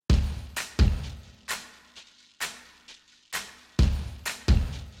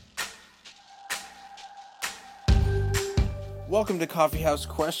Welcome to Coffee House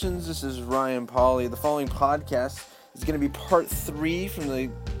Questions. This is Ryan Pauly. The following podcast is going to be part 3 from the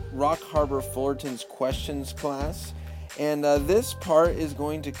Rock Harbor Fullerton's questions class. And this part is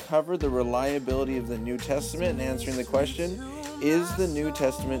going to cover the reliability of the New Testament and answering the question, is the New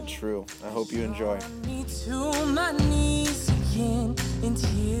Testament true? I hope you enjoy.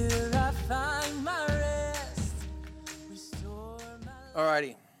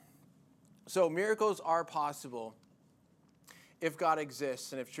 Alrighty. So miracles are possible if God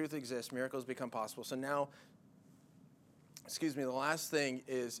exists and if truth exists. Miracles become possible. So now, the last thing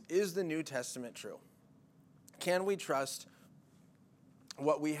is the New Testament true? Can we trust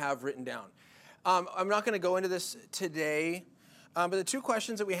what we have written down? I'm not going to go into this today, but the two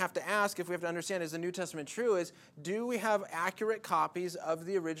questions that we have to ask if we have to understand is the New Testament true is, do we have accurate copies of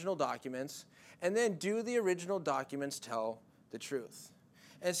the original documents? And then, do the original documents tell the truth?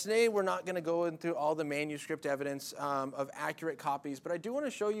 And today we're not going to go into all the manuscript evidence of accurate copies, but I do want to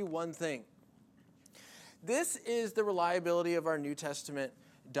show you one thing. This is the reliability of our New Testament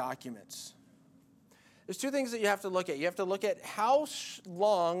documents. There's two things that you have to look at. You have to look at how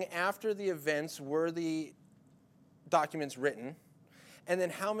long after the events were the documents written, and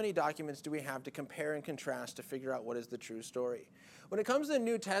then how many documents do we have to compare and contrast to figure out what is the true story. When it comes to the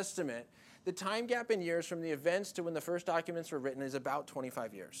New Testament, the time gap in years from the events to when the first documents were written is about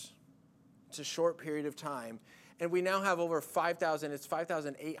 25 years. It's a short period of time, and we now have over 5,000, it's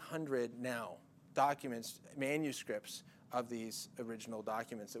 5,800 now, documents, manuscripts of these original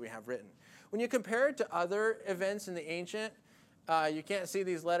documents that we have written. When you compare it to other events in the ancient, you can't see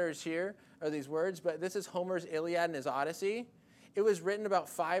these letters here, or these words, but this is Homer's Iliad and his Odyssey. It was written about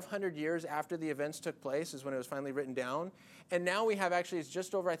 500 years after the events took place is when it was finally written down. And now we have it's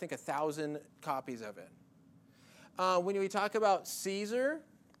just over, 1,000 copies of it. When we talk about Caesar,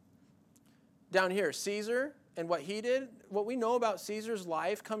 down here, Caesar and what he did, what we know about Caesar's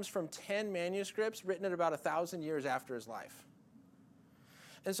life comes from 10 manuscripts written at about 1,000 years after his life.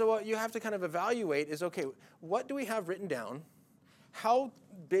 And so what you have to kind of evaluate is, okay, what do we have written down? How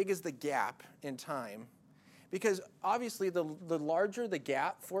big is the gap in time? Because obviously the larger the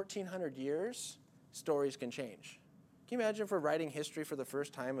gap, 1,400 years, stories can change. Can you imagine if we're writing history for the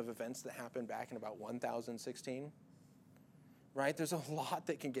first time of events that happened back in about 1016? Right? There's a lot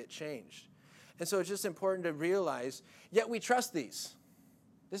that can get changed. And so it's just important to realize, yet we trust these.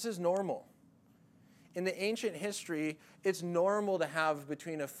 This is normal. In the ancient history, it's normal to have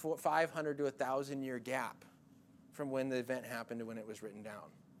between a 500 to 1,000 year gap from when the event happened to when it was written down.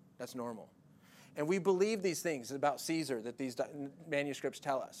 That's normal. And we believe these things about Caesar that these manuscripts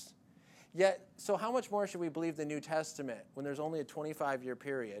tell us. Yet, so how much more should we believe the New Testament when there's only a 25-year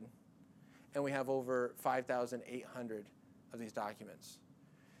period and we have over 5,800 of these documents?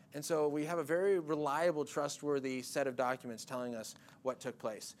 And so we have a very reliable, trustworthy set of documents telling us what took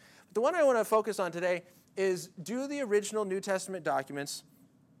place. But the one I want to focus on today is, do the original New Testament documents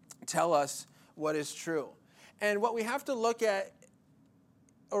tell us what is true? And what we have to look at,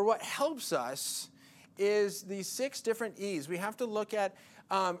 or what helps us, is these 6 different E's. We have to look at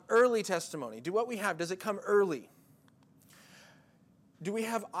early testimony. Does it come early? Do we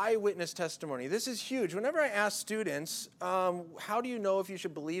have eyewitness testimony? This is huge. Whenever I ask students, how do you know if you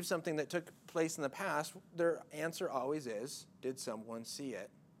should believe something that took place in the past? Their answer always is, did someone see it?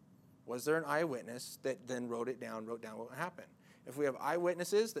 Was there an eyewitness that then wrote down what happened? If we have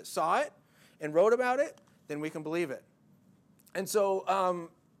eyewitnesses that saw it and wrote about it, then we can believe it. And so,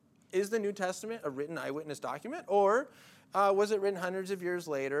 is the New Testament a written eyewitness document, or was it written hundreds of years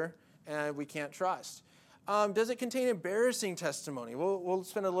later and we can't trust? Does it contain embarrassing testimony? We'll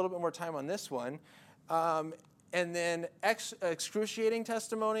spend a little bit more time on this one. And then excruciating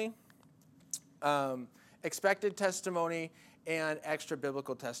testimony, expected testimony, and extra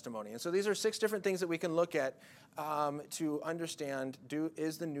biblical testimony. And so these are 6 different things that we can look at to understand,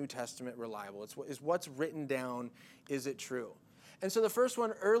 is the New Testament reliable? Is what's written down, is it true? And so the first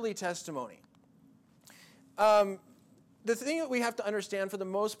one, early testimony. The thing that we have to understand for the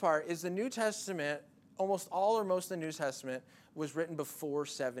most part is the New Testament, almost all or most of the New Testament, was written before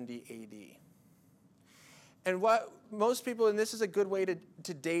 70 AD. And what most people, and this is a good way to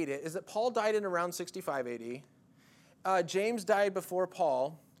date it, is that Paul died in around 65 AD. James died before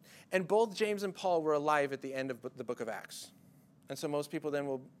Paul, and both James and Paul were alive at the end of the book of Acts. And so most people then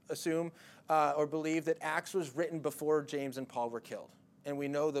will assume or believe that Acts was written before James and Paul were killed. And we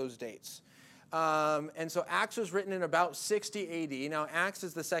know those dates. And so Acts was written in about 60 AD. Now, Acts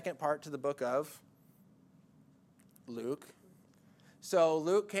is the second part to the book of Luke. So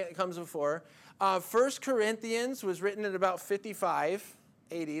Luke comes before. 1 Corinthians was written at about 55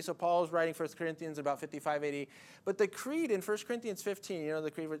 AD. So Paul is writing 1 Corinthians about 55 AD. But the creed in 1 Corinthians 15,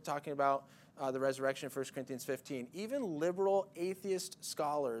 the creed we're talking about, the resurrection in 1 Corinthians 15, even liberal atheist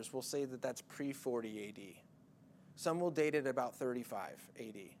scholars will say that that's pre-40 AD. Some will date it about 35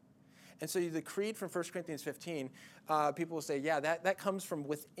 AD. And so the creed from 1 Corinthians 15, people will say, yeah, that comes from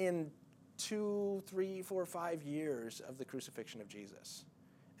within 2, 3, 4, 5 years of the crucifixion of Jesus.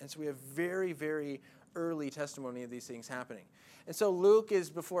 And so we have very, very early testimony of these things happening. And so Luke is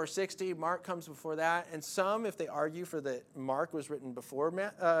before 60, Mark comes before that, and some, if they argue for that Mark was written before,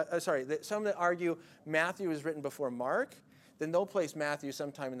 some that argue Matthew was written before Mark, then they'll place Matthew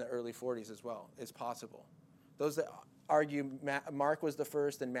sometime in the early 40s as well. It's possible. Those that argue Mark was the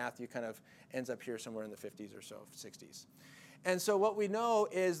first, and Matthew kind of ends up here somewhere in the 50s or so, 60s. And so what we know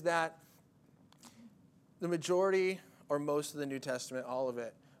is that the majority or most of the New Testament, all of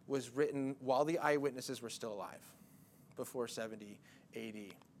it, was written while the eyewitnesses were still alive, before 70 AD.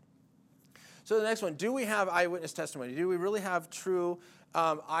 So the next one, do we have eyewitness testimony? Do we really have true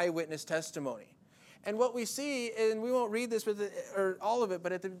eyewitness testimony? And what we see, and we won't read this or all of it,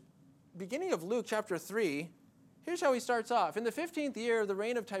 but at the beginning of Luke chapter 3, here's how he starts off. In the 15th year of the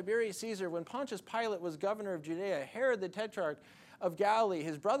reign of Tiberius Caesar, when Pontius Pilate was governor of Judea, Herod the tetrarch of Galilee,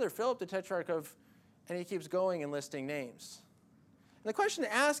 his brother Philip the tetrarch of, and he keeps going and listing names. And the question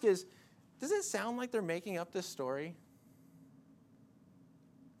to ask is, does it sound like they're making up this story?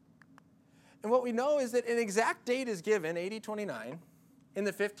 And what we know is that an exact date is given, AD 29, in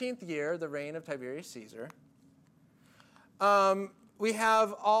the 15th year, the reign of Tiberius Caesar. We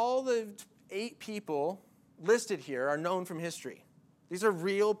have all the 8 people listed here are known from history. These are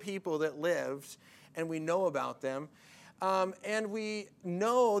real people that lived, and we know about them. And we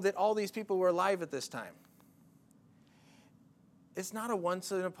know that all these people were alive at this time. It's not a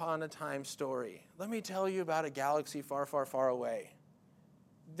once-upon-a-time story. Let me tell you about a galaxy far, far, far away.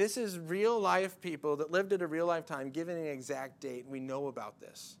 This is real-life people that lived at a real-life time, given an exact date, and we know about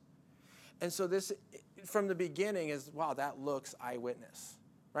this. And so this, from the beginning, is, wow, that looks eyewitness.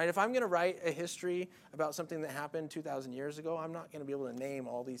 Right? If I'm going to write a history about something that happened 2,000 years ago, I'm not going to be able to name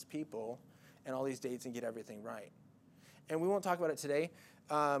all these people and all these dates and get everything right. And we won't talk about it today,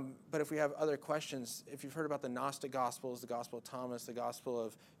 but if we have other questions, if you've heard about the Gnostic Gospels, the Gospel of Thomas, the Gospel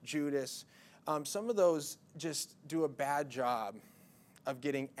of Judas, some of those just do a bad job of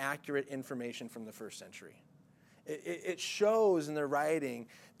getting accurate information from the first century. It shows in their writing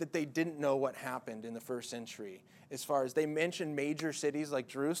that they didn't know what happened in the first century. As far as they mention major cities like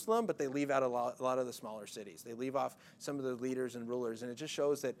Jerusalem, but they leave out a lot of the smaller cities. They leave off some of the leaders and rulers, and it just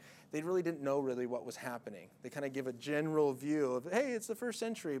shows that they really didn't know really what was happening. They kind of give a general view of, hey, it's the first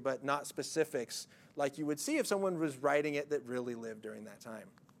century, but not specifics like you would see if someone was writing it that really lived during that time.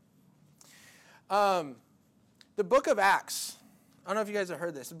 The book of Acts, I don't know if you guys have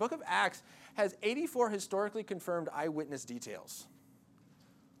heard this. The book of Acts has 84 historically confirmed eyewitness details.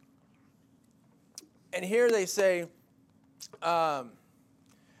 And here they say,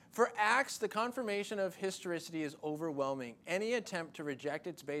 for Acts, the confirmation of historicity is overwhelming. Any attempt to reject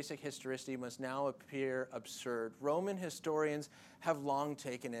its basic historicity must now appear absurd. Roman historians have long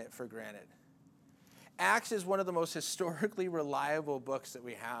taken it for granted. Acts is one of the most historically reliable books that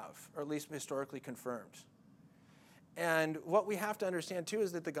we have, or at least historically confirmed. And what we have to understand, too,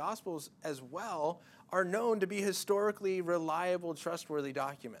 is that the Gospels, as well, are known to be historically reliable, trustworthy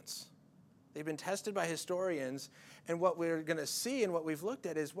documents. They've been tested by historians, and what we're going to see and what we've looked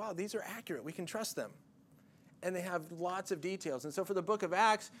at is, wow, these are accurate. We can trust them. And they have lots of details. And so for the book of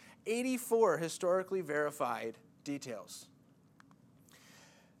Acts, 84 historically verified details.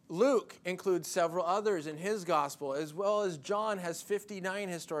 Luke includes several others in his gospel, as well as John has 59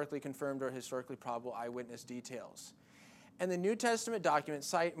 historically confirmed or historically probable eyewitness details. And the New Testament documents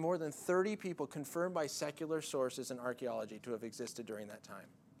cite more than 30 people confirmed by secular sources and archaeology to have existed during that time.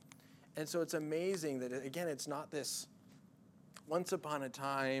 And so it's amazing that, again, it's not this once upon a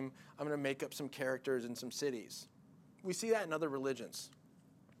time, I'm going to make up some characters and some cities. We see that in other religions.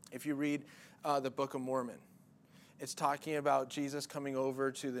 If you read the Book of Mormon, it's talking about Jesus coming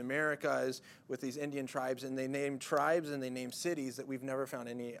over to the Americas with these Indian tribes, and they name tribes and they name cities that we've never found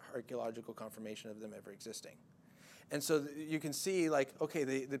any archaeological confirmation of them ever existing. And so you can see, like, okay,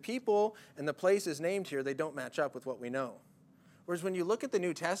 the people and the places named here, they don't match up with what we know. Whereas when you look at the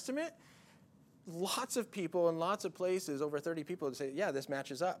New Testament, lots of people in lots of places, over 30 people, say, yeah, this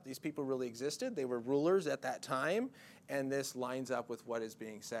matches up. These people really existed. They were rulers at that time, and this lines up with what is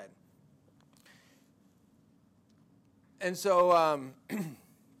being said. And so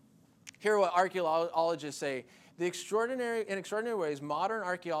here are what archaeologists say. In extraordinary ways, modern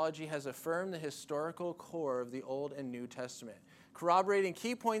archaeology has affirmed the historical core of the Old and New Testament, corroborating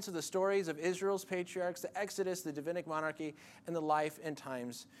key points of the stories of Israel's patriarchs, the Exodus, the Davidic monarchy, and the life and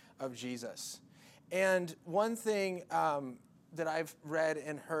times of Jesus. And one thing that I've read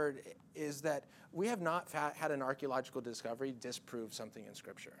and heard is that we have not had an archaeological discovery disprove something in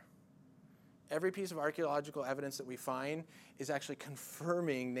Scripture. Every piece of archaeological evidence that we find is actually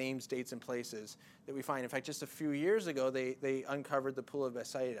confirming names, dates, and places that we find. In fact, just a few years ago, they uncovered the Pool of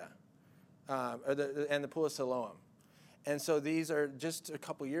Bethsaida and the Pool of Siloam. And so these are just a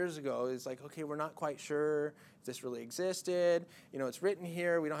couple years ago. It's like, okay, we're not quite sure if this really existed. You know, it's written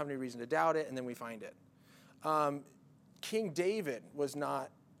here. We don't have any reason to doubt it. And then we find it. King David was not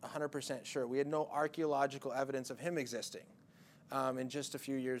 100% sure. We had no archaeological evidence of him existing. And just a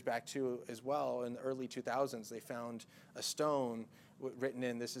few years back, too, as well, in the early 2000s, they found a stone written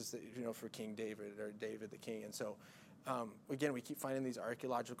in, this is, for King David, or David the king. And so, again, we keep finding these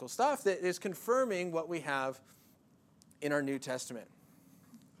archaeological stuff that is confirming what we have in our New Testament.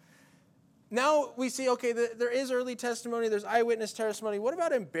 Now we see, okay, there is early testimony, there's eyewitness testimony. What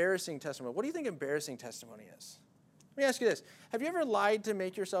about embarrassing testimony? What do you think embarrassing testimony is? Let me ask you this. Have you ever lied to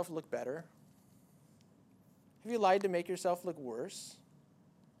make yourself look better? Have you lied to make yourself look worse?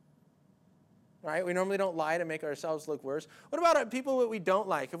 Right? We normally don't lie to make ourselves look worse. What about people that we don't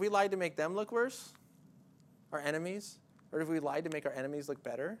like? Have we lied to make them look worse? Our enemies? Or have we lied to make our enemies look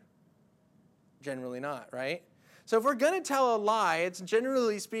better? Generally not, right? So if we're going to tell a lie, it's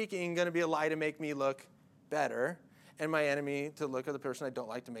generally speaking going to be a lie to make me look better, and my enemy to look at the person I don't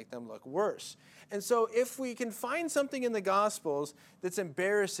like to make them look worse. And so if we can find something in the Gospels that's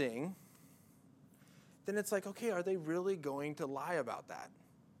embarrassing, then it's like, okay, are they really going to lie about that?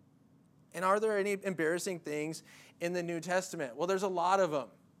 And are there any embarrassing things in the New Testament? Well, there's a lot of them.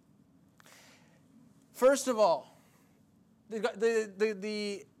 First of all,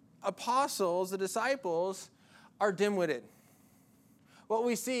 the apostles, the disciples, are dim-witted. What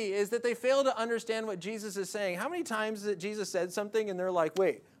we see is that they fail to understand what Jesus is saying. How many times that Jesus said something and they're like,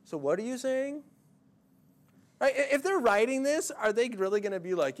 wait, so what are you saying? Right? If they're writing this, are they really going to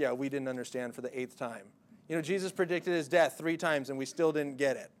be like, yeah, we didn't understand for the 8th time? Jesus predicted his death 3 times and we still didn't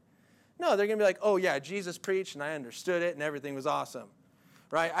get it. No, they're going to be like, oh yeah, Jesus preached and I understood it and everything was awesome.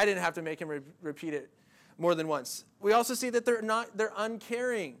 Right? I didn't have to make him repeat it more than once. We also see that they're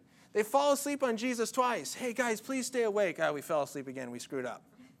uncaring. They fall asleep on Jesus twice. Hey guys, please stay awake. We fell asleep again. We screwed up.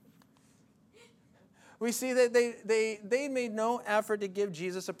 We see that they made no effort to give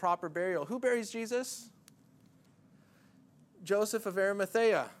Jesus a proper burial. Who buries Jesus? Joseph of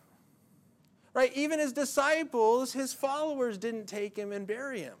Arimathea. Right? Even his disciples, his followers, didn't take him and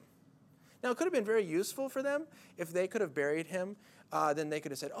bury him. Now, it could have been very useful for them if they could have buried him. Then they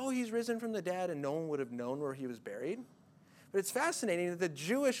could have said, oh, he's risen from the dead, and no one would have known where he was buried. But it's fascinating that the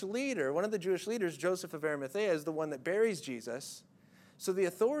Jewish leader, one of the Jewish leaders, Joseph of Arimathea, is the one that buries Jesus. So the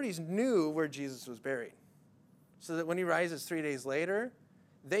authorities knew where Jesus was buried. So that when he rises 3 days later,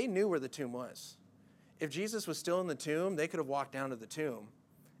 they knew where the tomb was. If Jesus was still in the tomb, they could have walked down to the tomb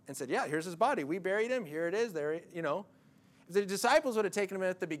and said, yeah, here's his body. We buried him. Here it is. There, If the disciples would have taken him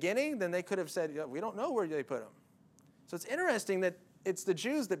at the beginning, then they could have said, we don't know where they put him. So it's interesting that it's the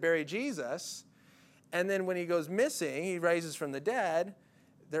Jews that bury Jesus, and then when he goes missing, he rises from the dead,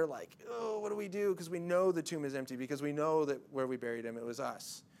 they're like, oh, what do we do? Because we know the tomb is empty, because we know that where we buried him, it was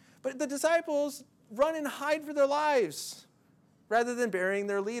us. But the disciples run and hide for their lives rather than burying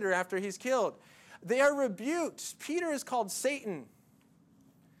their leader after he's killed. They are rebuked. Peter is called Satan.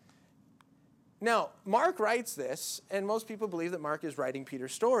 Now, Mark writes this, and most people believe that Mark is writing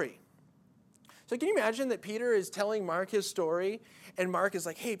Peter's story. So can you imagine that Peter is telling Mark his story, and Mark is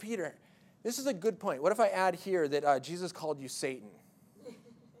like, hey, Peter, this is a good point. What if I add here that Jesus called you Satan?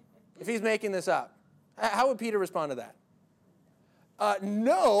 If he's making this up, how would Peter respond to that?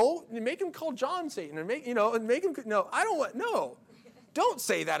 No, make him call John Satan, or make him, no, I don't want, no. Don't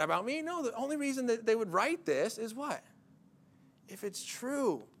say that about me. No, the only reason that they would write this is what? If it's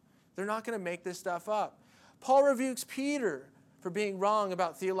true. They're not going to make this stuff up. Paul rebukes Peter for being wrong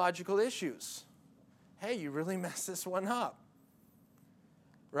about theological issues. Hey, you really messed this one up.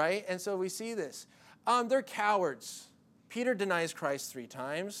 Right? And so we see this. They're cowards. Peter denies Christ 3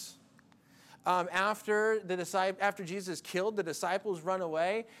 times. After Jesus is killed, the disciples run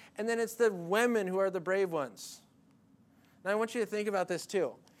away. And then it's the women who are the brave ones. Now I want you to think about this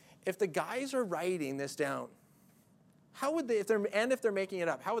too. If the guys are writing this down, how would they, if they're making it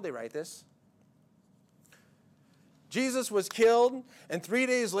up, how would they write this? Jesus was killed, and 3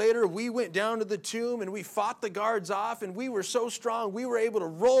 days later, we went down to the tomb and we fought the guards off, and we were so strong, we were able to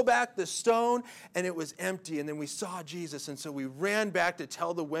roll back the stone, and it was empty. And then we saw Jesus, and so we ran back to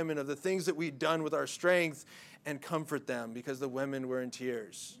tell the women of the things that we'd done with our strength and comfort them because the women were in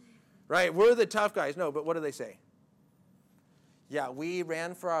tears. Right? We're the tough guys. No, but what do they say? Yeah, we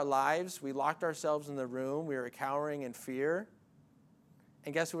ran for our lives. We locked ourselves in the room. We were cowering in fear.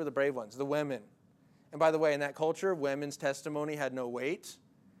 And guess who were the brave ones? The women. And by the way, in that culture, women's testimony had no weight.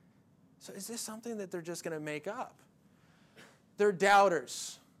 So is this something that they're just going to make up? They're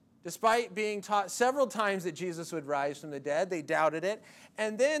doubters. Despite being taught several times that Jesus would rise from the dead, they doubted it.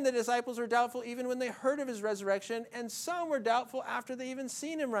 And then the disciples were doubtful even when they heard of his resurrection, and some were doubtful after they even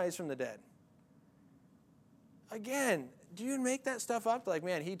seen him rise from the dead. Again, do you make that stuff up? Like,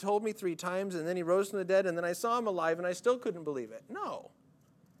 man, he told me 3 times, and then he rose from the dead, and then I saw him alive, and I still couldn't believe it. No.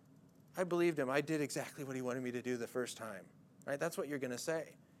 I believed him. I did exactly what he wanted me to do the first time. Right? That's what you're going to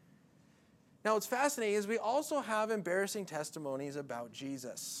say. Now, what's fascinating is we also have embarrassing testimonies about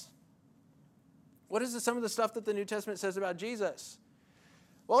Jesus. What is some of the stuff that the New Testament says about Jesus?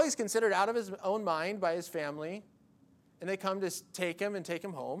 Well, he's considered out of his own mind by his family, and they come to take him and take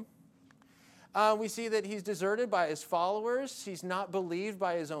him home. We see that he's deserted by his followers. He's not believed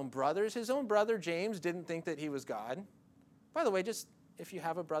by his own brothers. His own brother, James, didn't think that he was God. By the way, just if you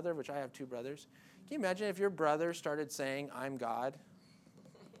have a brother, which I have 2 brothers, can you imagine if your brother started saying, I'm God?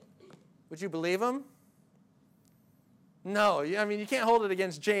 Would you believe him? No. I mean, you can't hold it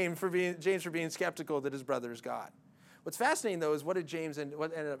against James for being skeptical that his brother is God. What's fascinating, though, is what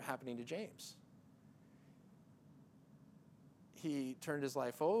ended up happening to James? He turned his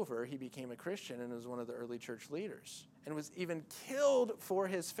life over. He became a Christian and was one of the early church leaders and was even killed for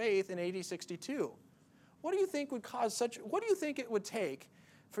his faith in AD 62. What do you think would what do you think it would take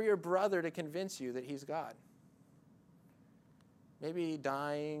for your brother to convince you that he's God? Maybe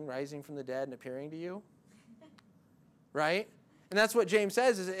dying, rising from the dead, and appearing to you? Right? And that's what James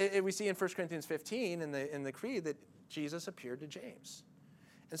says. We see in 1 Corinthians 15 in the Creed that Jesus appeared to James.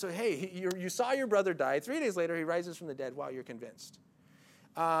 And so, hey, you saw your brother die. 3 days later, he rises from the dead while you're convinced.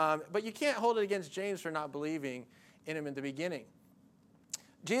 But you can't hold it against James for not believing in him in the beginning.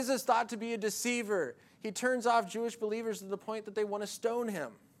 Jesus thought to be a deceiver. He turns off Jewish believers to the point that they want to stone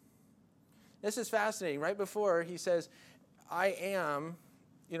him. This is fascinating. Right before he says, I am,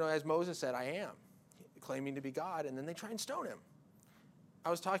 as Moses said, I am, claiming to be God, and then they try and stone him. I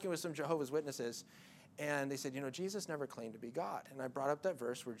was talking with some Jehovah's Witnesses, and they said, Jesus never claimed to be God. And I brought up that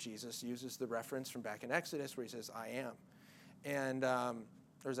verse where Jesus uses the reference from back in Exodus where he says, I am. And,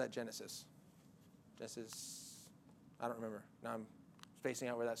 or is that Genesis? Genesis, I don't remember. Now I'm spacing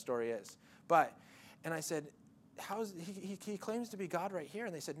out where that story is. And I said, he claims to be God right here.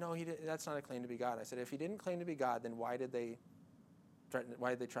 And they said, no, that's not a claim to be God. I said, if he didn't claim to be God, then why did they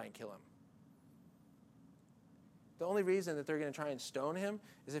try and kill him? The only reason that they're going to try and stone him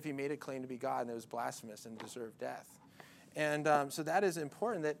is if he made a claim to be God and it was blasphemous and deserved death. And so that is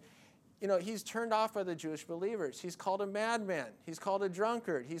important that, he's turned off by the Jewish believers. He's called a madman. He's called a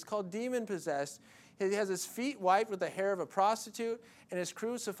drunkard. He's called demon-possessed. He has his feet wiped with the hair of a prostitute and is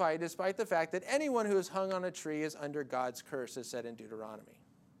crucified despite the fact that anyone who is hung on a tree is under God's curse, as said in Deuteronomy.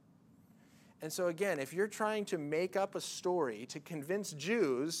 And so again, if you're trying to make up a story to convince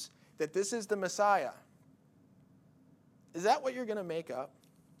Jews that this is the Messiah, is that what you're going to make up?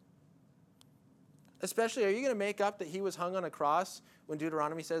 Especially, are you going to make up that he was hung on a cross when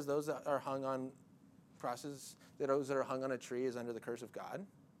Deuteronomy says those that are hung on crosses, that those that are hung on a tree is under the curse of God?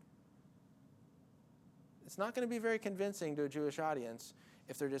 It's not going to be very convincing to a Jewish audience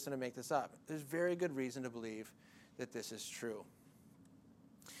if they're just going to make this up. There's very good reason to believe that this is true.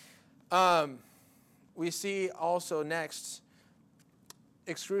 We see also next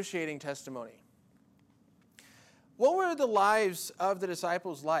excruciating testimony. What were the lives of the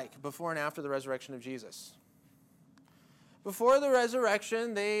disciples like before and after the resurrection of Jesus? Before the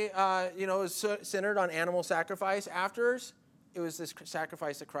resurrection, they, was centered on animal sacrifice. Afterwards, it was this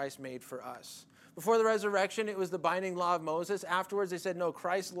sacrifice that Christ made for us. Before the resurrection, it was the binding law of Moses. Afterwards, they said, no,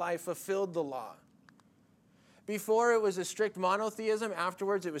 Christ's life fulfilled the law. Before, it was a strict monotheism.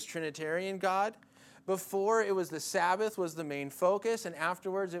 Afterwards, it was Trinitarian God. Before, it was the Sabbath was the main focus, and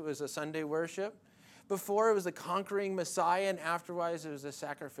afterwards, it was a Sunday worship. Before, it was the conquering Messiah, and afterwards, it was the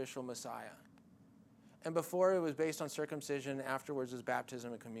sacrificial Messiah. And before, it was based on circumcision, and afterwards, it was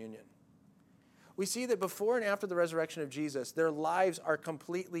baptism and communion. We see that before and after the resurrection of Jesus, their lives are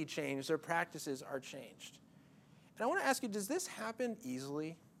completely changed. Their practices are changed. And I want to ask you, does this happen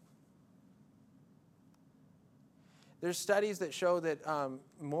easily? There's studies that show that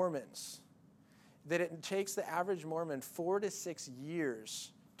Mormons that it takes the average Mormon 4 to 6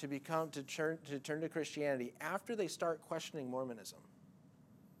 years to turn to Christianity after they start questioning Mormonism.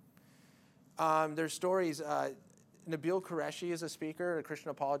 There's stories. Nabil Qureshi is a speaker, a Christian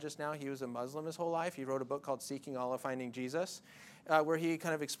apologist now. He was a Muslim his whole life. He wrote a book called Seeking Allah, Finding Jesus, where he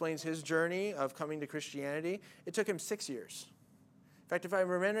kind of explains his journey of coming to Christianity. It took him 6 years. In fact, if I'm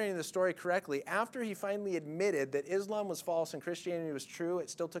remembering the story correctly, after he finally admitted that Islam was false and Christianity was true, it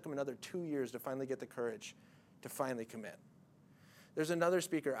still took him another 2 years to finally get the courage to finally commit. There's another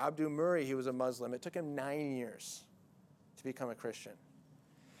speaker, Abdul Murray. He was a Muslim. It took him 9 years to become a Christian.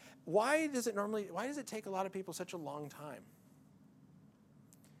 Why does it take a lot of people such a long time?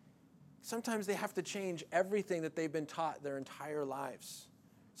 Sometimes they have to change everything that they've been taught their entire lives.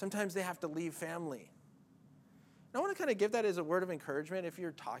 Sometimes they have to leave family. And I want to kind of give that as a word of encouragement if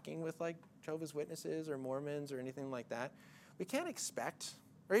you're talking with like Jehovah's Witnesses or Mormons or anything like that. We can't expect,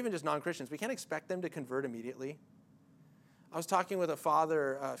 or even just non-Christians, we can't expect them to convert immediately. I was talking with a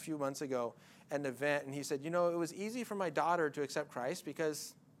father a few months ago at an event, and he said, it was easy for my daughter to accept Christ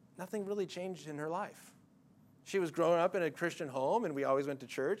because nothing really changed in her life. She was growing up in a Christian home, and we always went to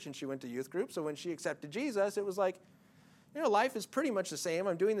church, and she went to youth group. So when she accepted Jesus, it was like, life is pretty much the same.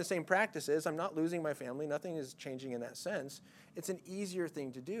 I'm doing the same practices. I'm not losing my family. Nothing is changing in that sense. It's an easier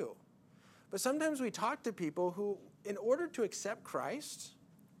thing to do. But sometimes we talk to people who, in order to accept Christ,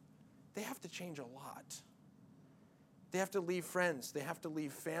 they have to change a lot. They have to leave friends. They have to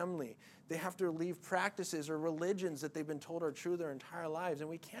leave family. They have to leave practices or religions that they've been told are true their entire lives. And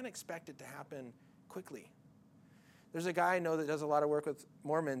we can't expect it to happen quickly. There's a guy I know that does a lot of work with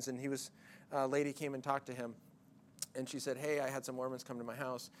Mormons, and a lady came and talked to him. And she said, hey, I had some Mormons come to my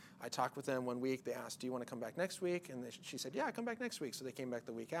house. I talked with them one week. They asked, do you want to come back next week? And she said, yeah, come back next week. So they came back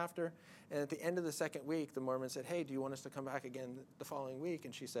the week after. And at the end of the second week, the Mormon said, hey, do you want us to come back again the following week?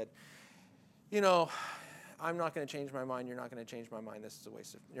 And she said, I'm not going to change my mind. You're not going to change my mind.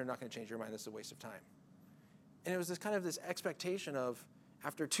 You're not going to change your mind. This is a waste of time. And it was this expectation of,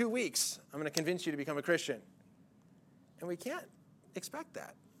 after 2 weeks, I'm going to convince you to become a Christian. And we can't expect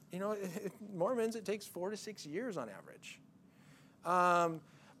that. Mormons, it takes 4 to 6 years on average.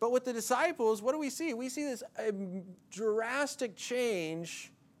 But with the disciples, what do we see? We see this drastic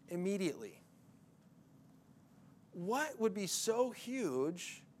change immediately. What would be so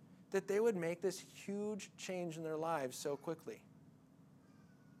huge that they would make this huge change in their lives so quickly?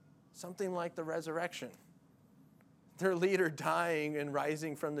 Something like the resurrection. Their leader dying and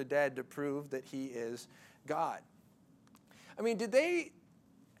rising from the dead to prove that he is God. I mean, did they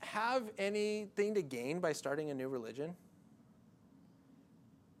have anything to gain by starting a new religion?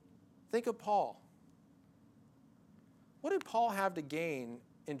 Think of Paul. What did Paul have to gain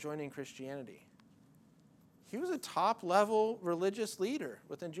in joining Christianity? He was a top-level religious leader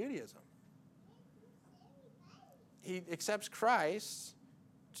within Judaism. He accepts Christ,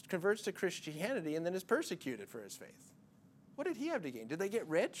 converts to Christianity, and then is persecuted for his faith. What did he have to gain? Did they get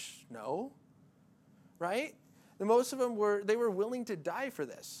rich? No. Right? And most of them were willing to die for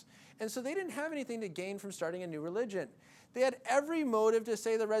this. And so they didn't have anything to gain from starting a new religion. They had every motive to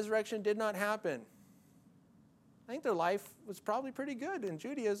say the resurrection did not happen. I think their life was probably pretty good in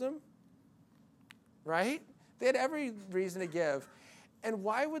Judaism. Right? They had every reason to give. And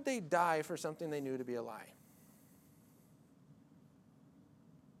why would they die for something they knew to be a lie?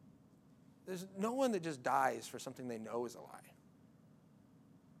 There's no one that just dies for something they know is a lie.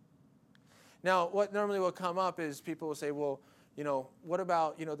 Now, what normally will come up is people will say, well, what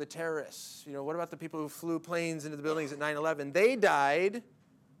about, the terrorists? What about the people who flew planes into the buildings at 9/11? They died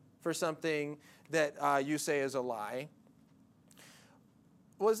for something that you say is a lie.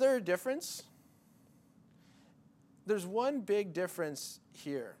 Was there a difference? There's one big difference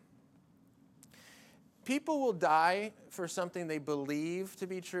here. People will die for something they believe to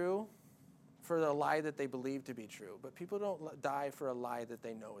be true, for the lie that they believe to be true. But people don't die for a lie that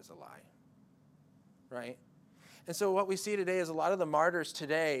they know is a lie. Right? And so what we see today is a lot of the martyrs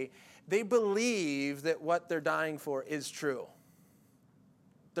today, they believe that what they're dying for is true.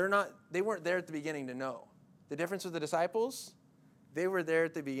 They weren't there at the beginning to know. The difference with the disciples, they were there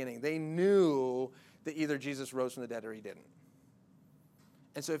at the beginning. They knew that either Jesus rose from the dead or he didn't.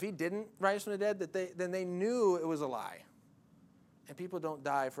 And so if he didn't rise from the dead, then they knew it was a lie. And people don't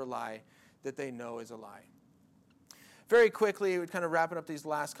die for a lie that they know is a lie. Very quickly, we're kind of wrapping up these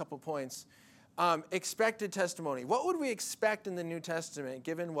last couple points. Expected testimony. What would we expect in the New Testament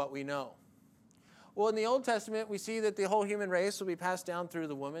given what we know? Well, in the Old Testament, we see that the whole human race will be passed down through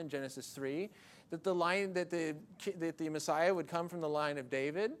the woman, Genesis 3, that the Messiah would come from the line of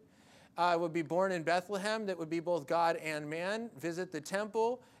David, would be born in Bethlehem, that would be both God and man, visit the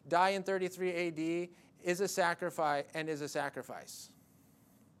temple, die in 33 AD, is a sacrifice.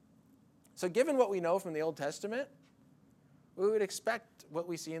 So given what we know from the Old Testament, we would expect what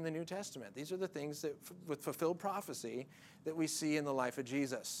we see in the New Testament. These are the things that, with fulfilled prophecy, that we see in the life of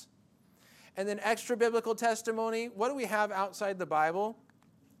Jesus. And then extra biblical testimony. What do we have outside the Bible?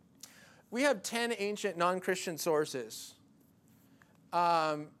 We have 10 ancient non-Christian sources,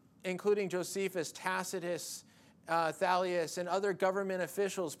 including Josephus, Tacitus, Thalius, and other government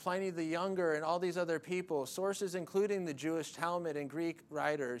officials, Pliny the Younger, and all these other people. Sources including the Jewish Talmud and Greek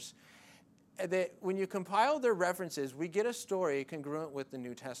writers. That when you compile their references, we get a story congruent with the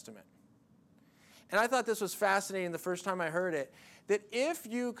New Testament. And I thought this was fascinating the first time I heard it, that if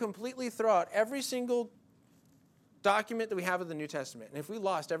you completely throw out every single document that we have of the New Testament, and if we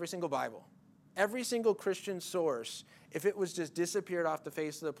lost every single Bible, every single Christian source, if it was just disappeared off the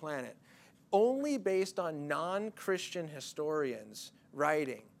face of the planet, only based on non-Christian historians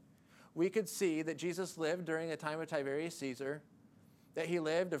writing, we could see that Jesus lived during a time of Tiberius Caesar, that he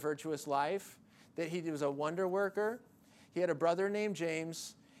lived a virtuous life, that he was a wonder worker. He had a brother named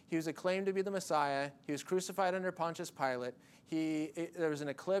James. He was acclaimed to be the Messiah. He was crucified under Pontius Pilate. There was an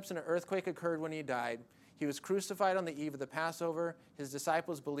eclipse and an earthquake occurred when he died. He was crucified on the eve of the Passover. His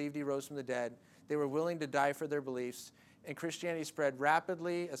disciples believed he rose from the dead. They were willing to die for their beliefs. And Christianity spread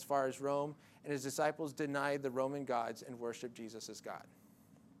rapidly as far as Rome, and his disciples denied the Roman gods and worshiped Jesus as God.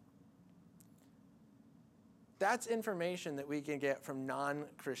 That's information that we can get from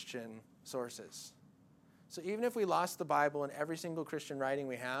non-Christian sources. So even if we lost the Bible and every single Christian writing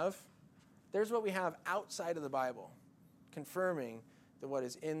we have, there's what we have outside of the Bible, confirming that what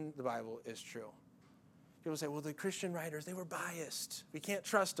is in the Bible is true. People say, well, the Christian writers, they were biased. We can't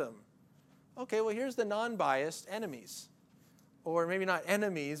trust them. Okay, well, here's the non-biased enemies. Or maybe not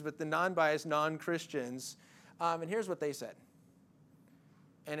enemies, but the non-biased non-Christians. And here's what they said.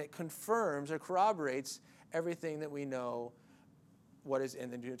 And it confirms or corroborates everything that we know what is in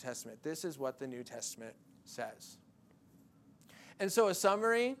the New Testament. This is what the New Testament says. And so a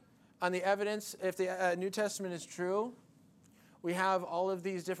summary on the evidence, if the New Testament is true, we have all of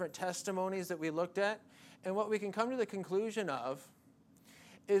these different testimonies that we looked at. And what we can come to the conclusion of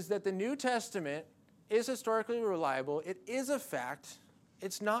is that the New Testament is historically reliable. It is a fact.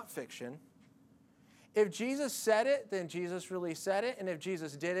 It's not fiction. If Jesus said it, then Jesus really said it. And if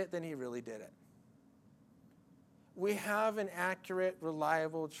Jesus did it, then he really did it. We have an accurate,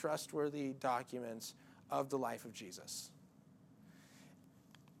 reliable, trustworthy documents of the life of Jesus.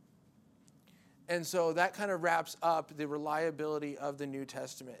 And so that kind of wraps up the reliability of the New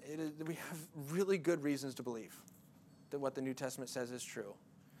Testament. We have really good reasons to believe that what the New Testament says is true.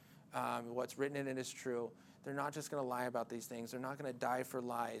 What's written in it is true. They're not just going to lie about these things. They're not going to die for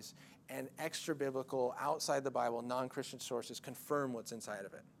lies. And extra-biblical, outside the Bible, non-Christian sources confirm what's inside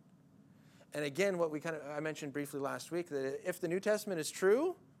of it. And again, what I mentioned briefly last week, that if the New Testament is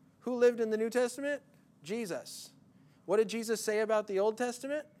true, who lived in the New Testament? Jesus. What did Jesus say about the Old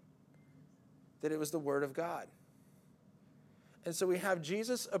Testament? That it was the Word of God. And so we have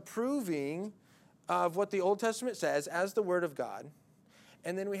Jesus approving of what the Old Testament says as the Word of God.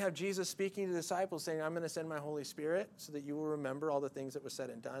 And then we have Jesus speaking to the disciples saying, I'm going to send my Holy Spirit so that you will remember all the things that were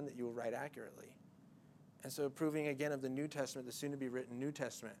said and done, that you will write accurately. And so approving again of the New Testament, the soon-to-be written New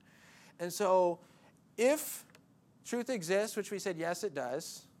Testament. And so if truth exists, which we said yes, it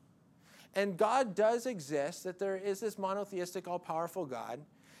does, and God does exist, that there is this monotheistic, all-powerful God,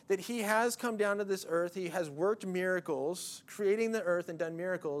 that he has come down to this earth, he has worked miracles, creating the earth and done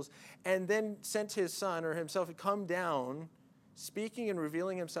miracles, and then sent his son or himself to come down, speaking and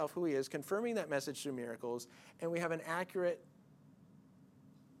revealing himself who he is, confirming that message through miracles, and we have an accurate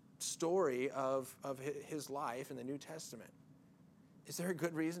story of his life in the New Testament. Is there a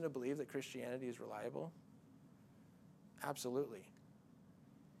good reason to believe that Christianity is reliable? Absolutely.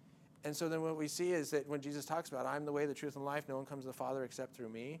 And so then what we see is that when Jesus talks about, I'm the way, the truth, and life, no one comes to the Father except through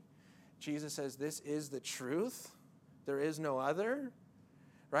me, Jesus says, this is the truth. There is no other.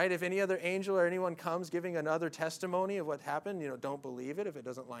 Right? If any other angel or anyone comes giving another testimony of what happened, don't believe it if it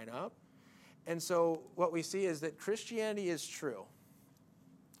doesn't line up. And so what we see is that Christianity is true.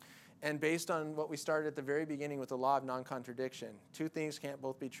 And based on what we started at the very beginning with the law of non-contradiction, two things can't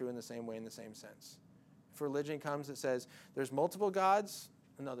both be true in the same way, in the same sense. If religion comes that says there's multiple gods,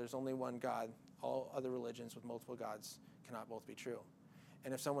 no, there's only one God. All other religions with multiple gods cannot both be true.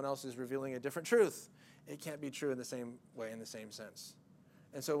 And if someone else is revealing a different truth, it can't be true in the same way, in the same sense.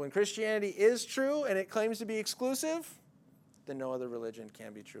 And so when Christianity is true and it claims to be exclusive, then no other religion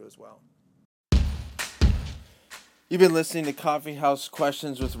can be true as well. You've been listening to Coffee House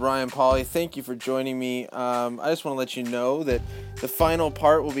Questions with Ryan Pauly. Thank you for joining me. I just want to let you know that the final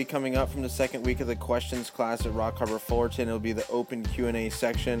part will be coming up from the second week of the questions class at Rock Harbor Fullerton. It'll be the open Q&A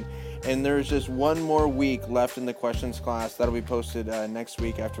section. And there's just one more week left in the questions class. That'll be posted next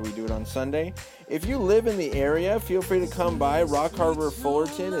week after we do it on Sunday. If you live in the area, feel free to come by Rock Harbor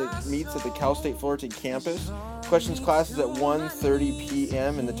Fullerton. It meets at the Cal State Fullerton campus. Questions class is at 1:30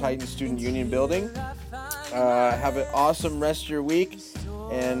 p.m. in the Titan Student Union building. Have an awesome rest of your week,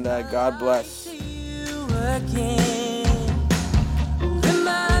 and God bless.